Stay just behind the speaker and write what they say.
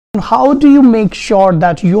How do you make sure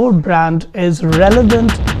that your brand is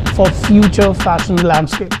relevant for future fashion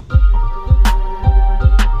landscape?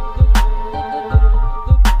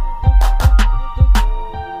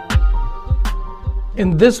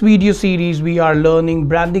 In this video series, we are learning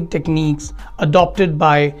branding techniques adopted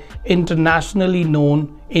by internationally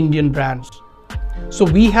known Indian brands. So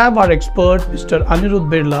we have our expert, Mr. Anirudh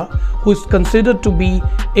Birla, who is considered to be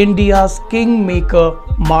India's kingmaker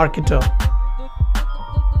marketer.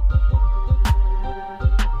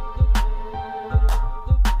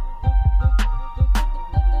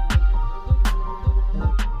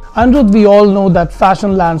 Anirudh, we all know that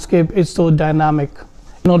fashion landscape is so dynamic.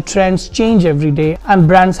 Trends change every day and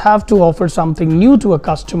brands have to offer something new to a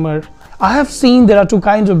customer. I have seen there are two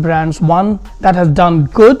kinds of brands. One that has done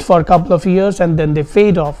good for a couple of years and then they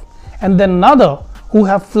fade off. And then another who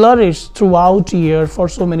have flourished throughout year for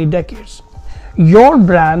so many decades. Your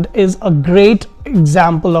brand is a great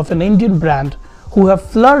example of an Indian brand who have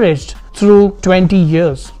flourished through 20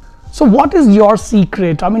 years. So what is your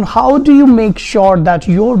secret? How do you make sure that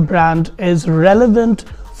your brand is relevant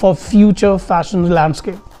for future fashion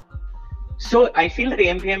landscape? So I feel that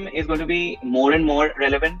AMPM is going to be more and more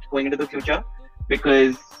relevant going into the future,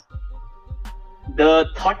 because the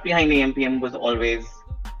thought behind AMPM was always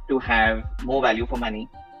to have more value for money,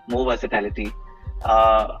 more versatility,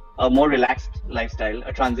 a more relaxed lifestyle,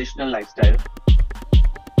 a transitional lifestyle.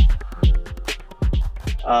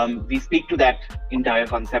 We speak to that entire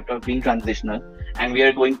concept of being transitional, and we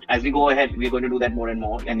are going, as we go ahead, we're going to do that more and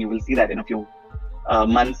more, and you will see that in a few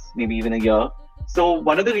months, maybe even a year. So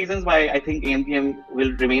one of the reasons why I think AMPM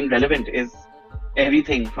will remain relevant is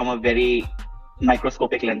everything from a very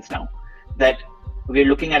microscopic lens now, that we're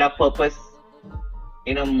looking at our purpose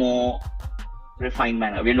in a more refined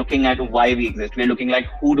manner. We're looking at why we exist. We're looking like,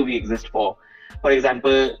 who do we exist for? For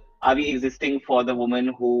example, are we existing for the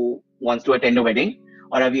woman who wants to attend a wedding?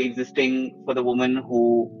 Or are we existing for the woman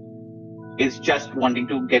who is just wanting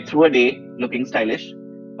to get through a day looking stylish,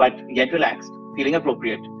 but yet relaxed, feeling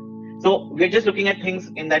appropriate? So we're just looking at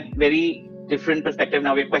things in that very different perspective.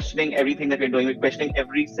 Now we're questioning everything that we're doing. We're questioning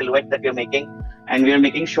every silhouette that we're making, and we're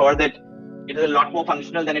making sure that it is a lot more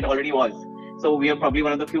functional than it already was. So we are probably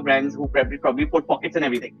one of the few brands who probably put pockets in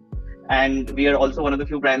everything. And we are also one of the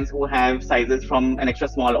few brands who have sizes from an extra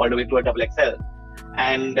small all the way to a double XL.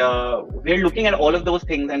 And we're looking at all of those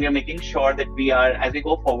things, and we're making sure that we are, as we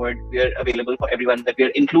go forward, we are available for everyone, that we are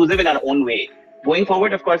inclusive in our own way. Going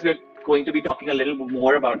forward, of course, we're going to be talking a little bit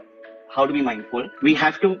more about how to be mindful. We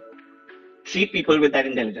have to treat people with that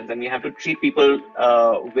intelligence, and we have to treat people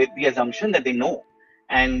with the assumption that they know,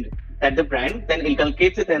 and that the brand then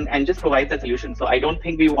inculcates it and just provides a solution. So I don't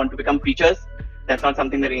think we want to become preachers. That's not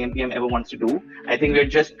something that AMPM ever wants to do. I think we're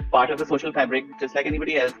just part of the social fabric, just like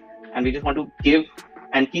anybody else. And we just want to give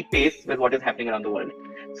and keep pace with what is happening around the world.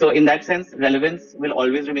 So in that sense, relevance will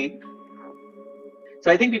always remain. So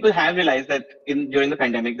I think people have realized that during the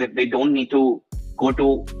pandemic that they don't need to go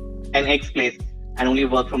to an X place and only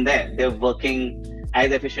work from there. They're working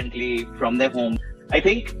as efficiently from their home. I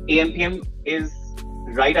think AMPM is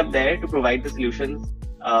right up there to provide the solutions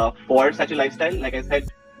for such a lifestyle. Like I said,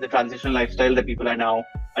 the transitional lifestyle that people are now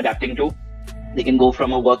adapting to. They can go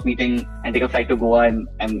from a work meeting and take a flight to Goa and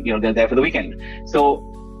they're there for the weekend. So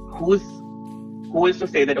who is to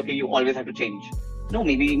say that, okay, you always have to change? No,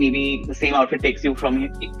 maybe the same outfit takes you from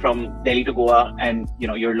Delhi to Goa, and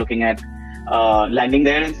you're looking at landing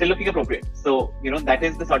there and still looking appropriate. So that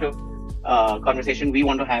is the sort of conversation we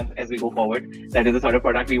want to have as we go forward. That is the sort of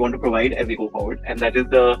product we want to provide as we go forward, and that is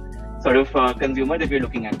the sort of consumer that we're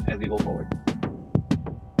looking at as we go forward.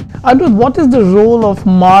 Anirudh, what is the role of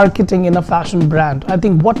marketing in a fashion brand? I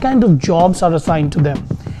think what kind of jobs are assigned to them?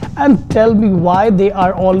 And tell me why they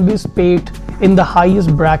are always paid in the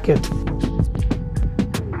highest bracket.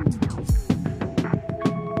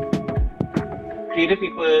 Creative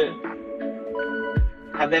people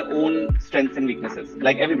have their own strengths and weaknesses,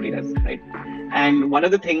 like everybody does, right? And one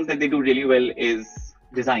of the things that they do really well is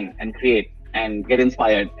design and create and get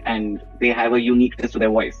inspired, and they have a uniqueness to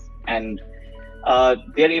their voice. And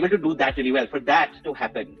they're able to do that really well. For that to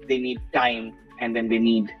happen, they need time, and then they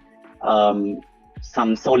need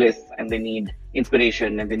some solace, and they need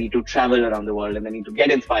inspiration, and they need to travel around the world, and they need to get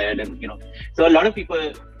inspired, and So a lot of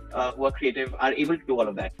people who are creative are able to do all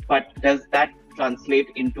of that. But does that translate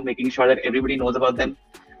into making sure that everybody knows about them,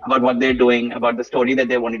 about what they're doing, about the story that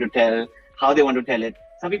they're wanting to tell, how they want to tell it?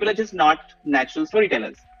 Some people are just not natural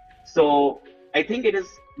storytellers. So I think it is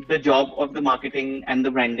the job of the marketing and the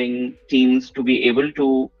branding teams to be able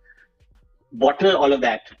to bottle all of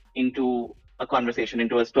that into a conversation,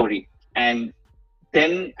 into a story, and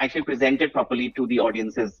then actually presented properly to the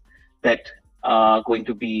audiences that are going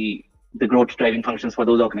to be the growth driving functions for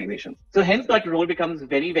those organizations. So hence that role becomes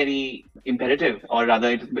very, very imperative, or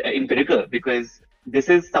rather it's empirical, because this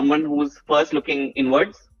is someone who's first looking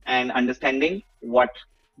inwards and understanding what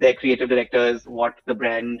their creative directors, what the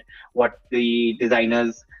brand, what the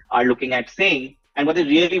designers are looking at saying, and what they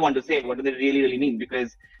really want to say, what do they really, really mean,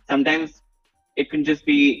 because sometimes it can just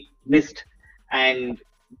be missed, and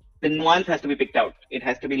the nuance has to be picked out. It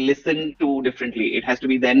has to be listened to differently. It has to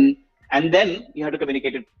be then, and then you have to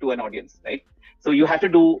communicate it to an audience, right? So you have to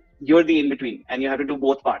do, you're the in-between, and you have to do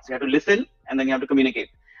both parts. You have to listen, and then you have to communicate.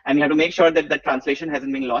 And you have to make sure that the translation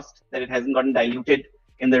hasn't been lost, that it hasn't gotten diluted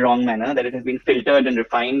in the wrong manner, that it has been filtered and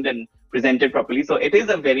refined and presented properly. So it is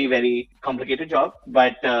a very, very complicated job,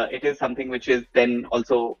 but it is something which is then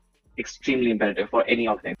also extremely imperative for any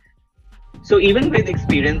organization. So even with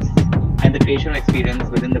experience and the creation of experience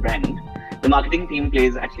within the brand, the marketing team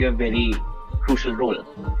plays actually a very crucial role.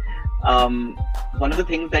 One of the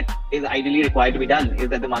things that is ideally required to be done is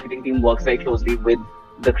that the marketing team works very closely with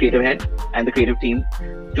the creative head and the creative team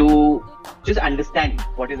to just understand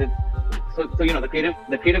what is it. So you know, the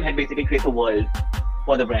creative head basically creates a world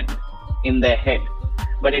for the brand in their head,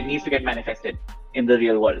 but it needs to get manifested in the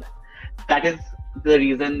real world. That is the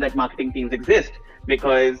reason that marketing teams exist,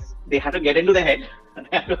 because they have to get into the head,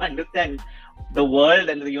 they have to understand the world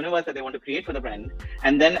and the universe that they want to create for the brand,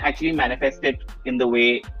 and then actually manifest it in the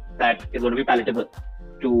way that is going to be palatable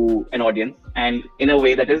to an audience, and in a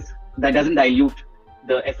way that doesn't dilute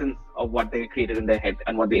the essence of what they created in their head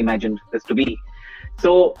and what they imagined this to be.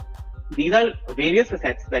 So these are various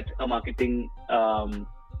facets that a marketing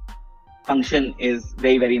function is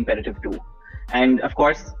very, very imperative to. And of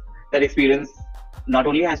course, that experience not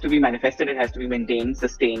only has to be manifested, it has to be maintained,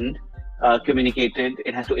 sustained, communicated,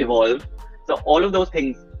 it has to evolve. So all of those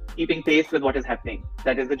things, keeping pace with what is happening,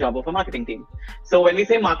 that is the job of a marketing team. So when we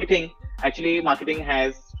say marketing, actually marketing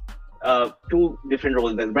has two different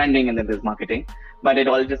roles. There's branding and then there's marketing, but it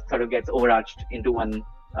all just sort of gets overarched into one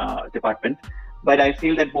department. But I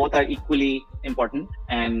feel that both are equally important,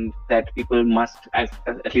 and that people must,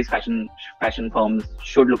 at least fashion firms,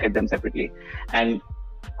 should look at them separately and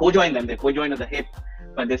co-join them. They co-join at the hip,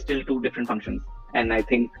 but they're still two different functions. And I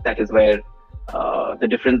think that is where the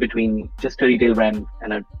difference between just a retail brand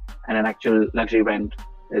and an actual luxury brand,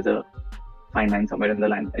 there's a fine line somewhere in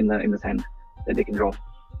the sand that they can draw.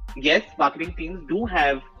 Yes, marketing teams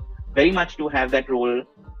very much have that role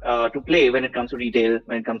to play when it comes to retail,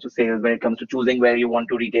 when it comes to sales, when it comes to choosing where you want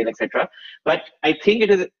to retail, etc. But I think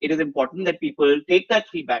it is important that people take that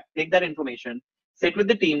feedback, take that information, sit with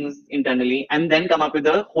the teams internally, and then come up with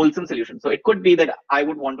a wholesome solution. So it could be that I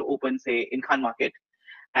would want to open, say, in Khan Market,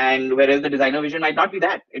 and whereas the designer vision might not be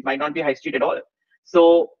that, it might not be high street at all.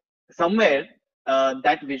 So somewhere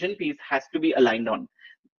that vision piece has to be aligned on.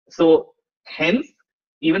 So hence,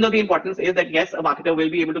 even though the importance is that yes, a marketer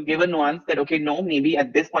will be able to give a nuance that, okay, no, maybe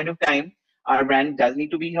at this point of time, our brand does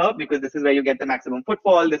need to be here, because this is where you get the maximum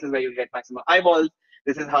footfall, this is where you get maximum eyeballs,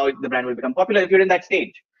 this is how the brand will become popular if you're in that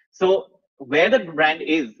stage. So where the brand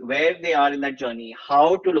is, where they are in that journey,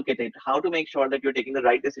 how to look at it, how to make sure that you're taking the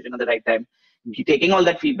right decision at the right time, taking all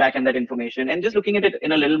that feedback and that information and just looking at it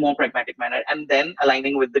in a little more pragmatic manner, and then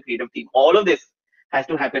aligning with the creative team. All of this has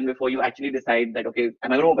to happen before you actually decide that, okay,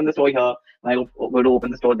 am I going to open the store here? Am I going to open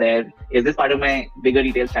the store there? Is this part of my bigger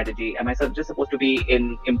retail strategy? Am I just supposed to be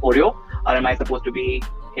in Emporio, or am I supposed to be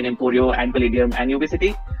in Emporio and Palladium and Yubi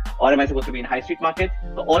City? Or am I supposed to be in high street markets?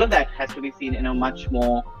 So all of that has to be seen in a much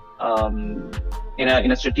more, in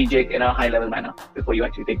a strategic, in a high level manner before you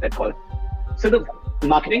actually take that call. So the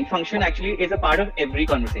marketing function actually is a part of every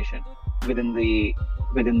conversation within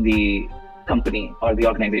the company or the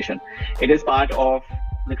organization. It is part of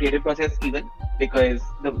the creative process even, because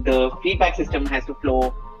the feedback system has to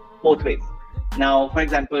flow both ways. Now, for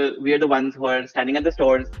example, we are the ones who are standing at the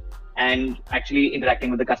stores and actually interacting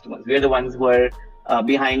with the customers. We are the ones who are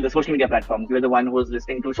behind the social media platforms. We are the one who is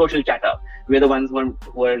listening to social chatter. We are the ones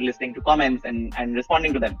who are listening to comments and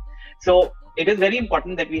responding to them. So it is very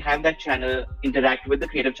important that we have that channel interact with the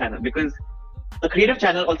creative channel, because a creative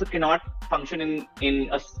channel also cannot function in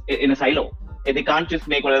a silo. They can't just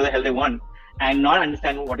make whatever the hell they want and not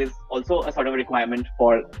understand what is also a sort of requirement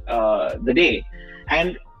for the day.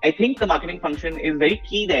 And I think the marketing function is very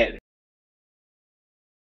key there.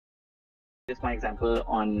 Just my example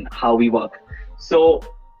on how we work. So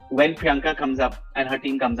when Priyanka comes up and her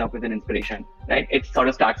team comes up with an inspiration, right? It sort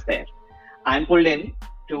of starts there. I'm pulled in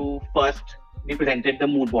to first be presented the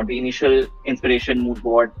mood board, the initial inspiration mood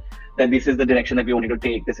board, that this is the direction that we wanted to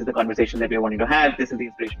take, this is the conversation that we wanted to have, this is the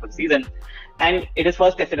inspiration for the season. And it is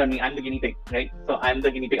first tested on me. I'm the guinea pig, right? So I'm the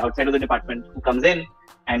guinea pig outside of the department who comes in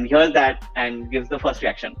and hears that and gives the first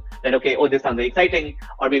reaction that, okay, oh, this sounds very exciting,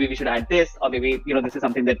 or maybe we should add this, or maybe, this is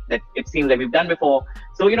something that it seems like we've done before.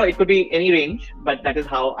 So, it could be any range, but that is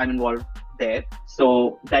how I'm involved there.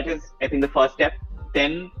 So that is, I think, the first step.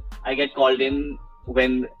 Then I get called in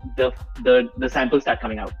when the samples start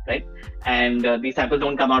coming out, right? And these samples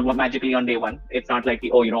don't come out magically on day one. It's not like,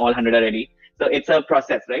 all 100 are ready. So it's a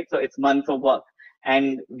process, right? So it's months of work,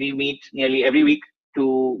 and we meet nearly every week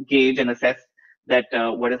to gauge and assess that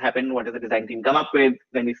what has happened, what does the design team come up with.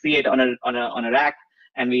 Then we see it on a rack,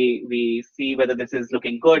 and we see whether this is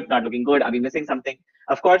looking good, not looking good. Are we missing something?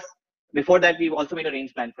 Of course, before that, we've also made a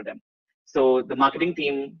range plan for them. So the marketing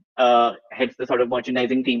team heads the sort of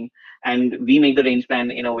merchandising team, and we make the range plan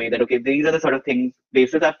in a way that, okay, these are the sort of things,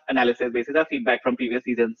 basis of analysis, basis of feedback from previous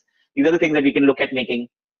seasons. These are the things that we can look at making.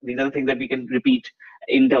 These are the things that we can repeat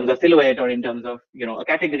in terms of silhouette or in terms of, a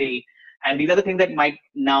category. And these are the things that might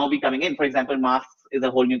now be coming in. For example, masks is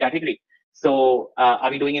a whole new category. So are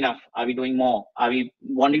we doing enough? Are we doing more? Are we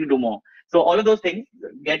wanting to do more? So all of those things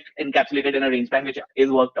get encapsulated in a range plan, which is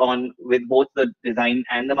worked on with both the design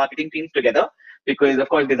and the marketing teams together, because of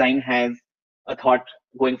course design has a thought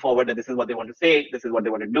going forward that this is what they want to say, this is what they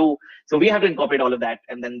want to do. So we have to incorporate all of that,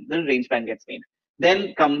 and then the range plan gets made.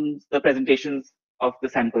 Then comes the presentations of the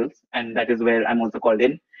samples, and that is where I'm also called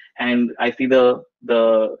in, and I see the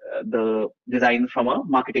design from a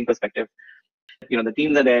marketing perspective. The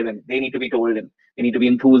teams are there, and they need to be told, and they need to be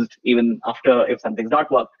enthused even after if something's not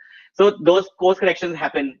worked. So those course corrections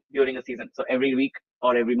happen during a season. So every week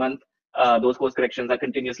or every month, those course corrections are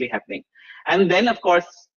continuously happening. And then, of course,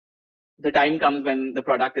 the time comes when the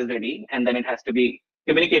product is ready, and then it has to be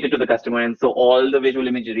communicated to the customer. And so all the visual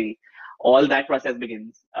imagery, all that process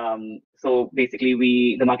begins. So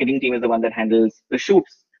basically, the marketing team is the one that handles the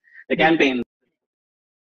shoots, the campaigns.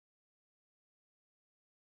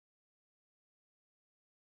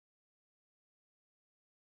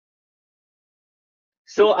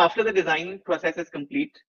 So after the design process is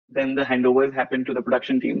complete, then the handovers happen to the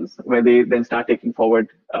production teams, where they then start taking forward.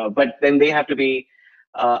 But then they have to be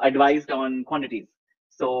advised on quantities.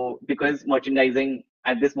 So because merchandising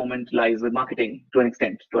at this moment lies with marketing to an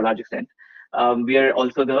extent, to a large extent, we are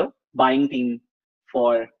also the buying team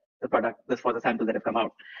for the product, for the samples that have come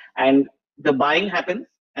out. And the buying happens,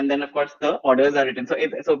 and then of course the orders are written.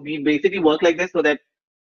 So we basically work like this so that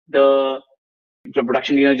the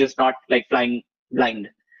production is just not like flying blind.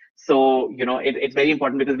 So, it's very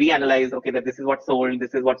important because we analyze, okay, that this is what sold,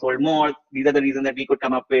 this is what sold more. These are the reasons that we could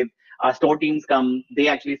come up with. Our store teams come, they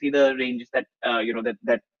actually see the range that,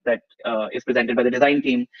 that is presented by the design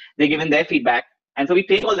team. They give in their feedback. And so we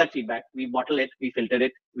take all that feedback, we bottle it, we filter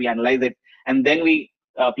it, we analyze it, and then we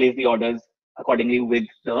place the orders accordingly with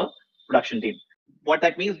the production team. What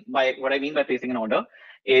I mean by placing an order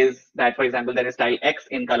is that, for example, there is style X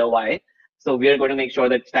in color Y. So we are going to make sure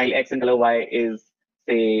that style X in color Y is,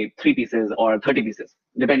 say, 3 pieces or 30 pieces,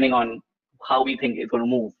 depending on how we think it's going to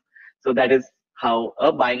move. So that is how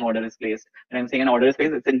a buying order is placed. And I'm saying an order is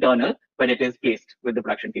placed, it's internal, but it is placed with the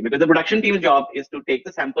production team. Because the production team's job is to take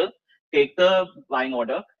the sample, take the buying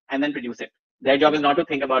order, and then produce it. Their job is not to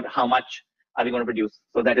think about how much are we going to produce.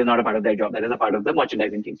 So that is not a part of their job. That is a part of the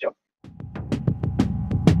merchandising team's job.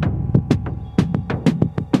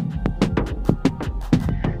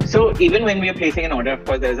 So even when we are placing an order, of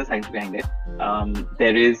course, there is a science behind it.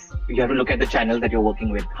 You have to look at the channels that you're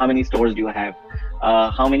working with. How many stores do you have?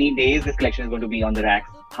 How many days this collection is going to be on the racks?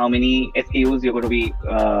 How many SKUs you're going to be,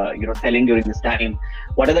 selling during this time?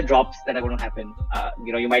 What are the drops that are going to happen?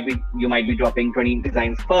 You might be dropping 20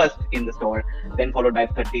 designs first in the store, then followed by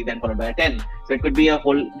 30, then followed by 10. So it could be a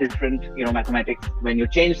whole different, mathematics when you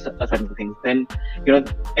change certain things. Then,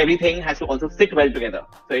 everything has to also sit well together.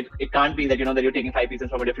 So it can't be that, that you're taking 5 pieces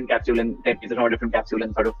from a different capsule and 10 pieces from a different capsule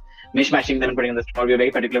and sort of mishmashing them and putting in the store. We're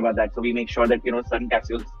very particular about that. So we make sure that, certain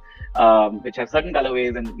capsules which have certain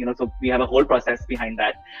colorways, and so we have a whole process behind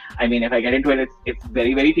that. I mean, if I get into it, it's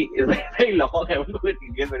very, very, very long. I won't go into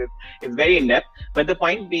details, but it's very in depth. But the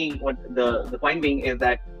point being, the point being is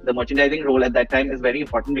that the merchandising role at that time is very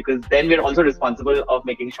important, because then we're also responsible of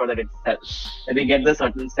making sure that it sells, that we get the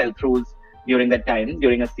certain sell-throughs during that time,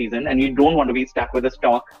 during a season, and you don't want to be stuck with a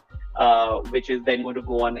stock which is then going to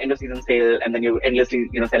go on end of season sale, and then you're endlessly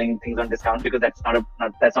selling things on discount, because that's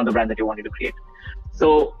not the brand that you wanted to create.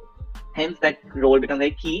 So hence that role becomes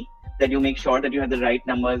very key, that you make sure that you have the right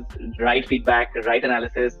numbers, right feedback, right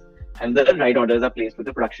analysis, and the right orders are placed with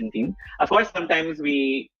the production team. Of course, sometimes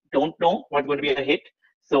we don't know what's going to be a hit,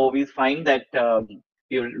 so we find that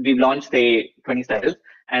we've launched say 20 styles,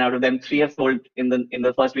 and out of them 3 have sold in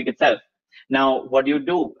the first week itself. Now, what do you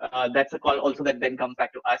do? That's a call also that then comes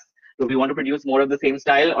back to us. Do we want to produce more of the same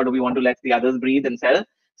style, or do we want to let the others breathe and sell?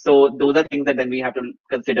 So those are things that then we have to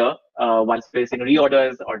consider whilst placing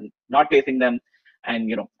reorders or not placing them,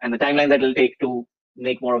 and and the timeline that it'll take to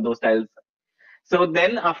make more of those styles. So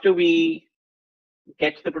then after we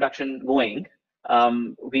get the production going,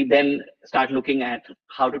 we then start looking at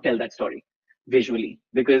how to tell that story visually,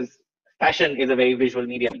 because fashion is a very visual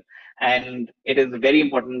medium, and it is very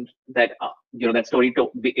important that that story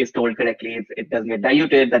is told correctly. It doesn't get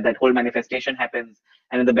diluted, that whole manifestation happens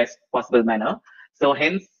and in the best possible manner. So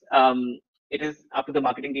hence, it is up to the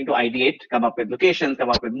marketing team to ideate, come up with locations, come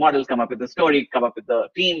up with models, come up with the story, come up with the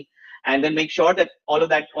team, and then make sure that all of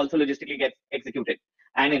that also logistically gets executed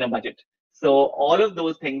and in a budget. So all of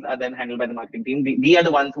those things are then handled by the marketing team. We are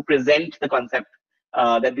the ones who present the concept,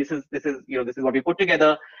 that this is what we put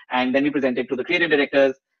together, and then we present it to the creative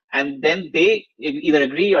directors, and then they either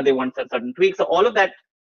agree or they want certain tweaks. So all of that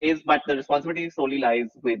but the responsibility solely lies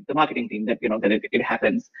with the marketing team, that that it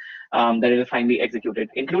happens, that it is finally executed,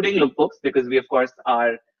 including lookbooks, because we of course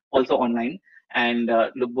are also online, and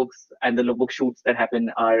lookbooks and the lookbook shoots that happen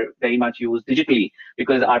are very much used digitally,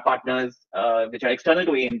 because our partners, which are external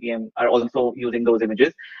to ANPM, are also using those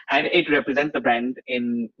images, and it represents the brand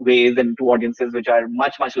in ways and to audiences which are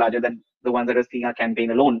much larger than the ones that are seeing our campaign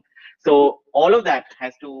alone. So all of that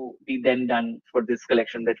has to be then done for this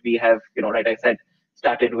collection that we have, right, I said,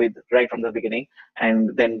 started with right from the beginning,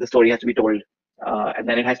 and then the story has to be told, and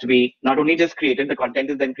then it has to be not only just created, the content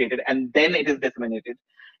is then created, and then it is disseminated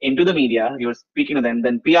into the media. You're speaking to them,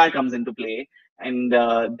 then PR comes into play, and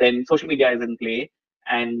then social media is in play,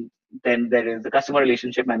 and then there is the customer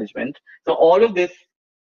relationship management. So all of this,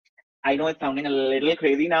 I know it's sounding a little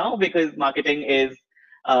crazy now, because marketing is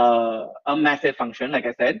a massive function, like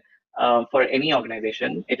I said, for any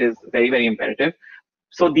organization. It is very imperative.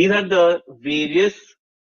 So these are the various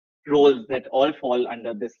roles that all fall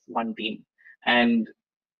under this one team, and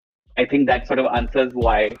I think that sort of answers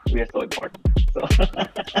why we are so important. So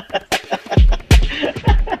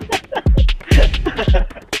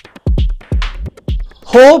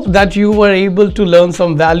Hope that you were able to learn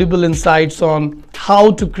some valuable insights on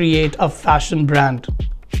how to create a fashion brand.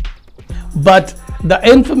 But the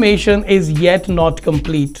information is yet not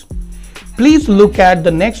complete. Please look at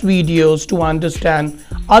the next videos to understand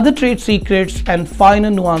other trade secrets and finer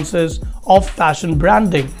nuances of fashion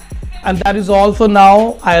branding. And that is all for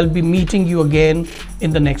now. I'll be meeting you again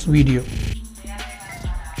in the next video.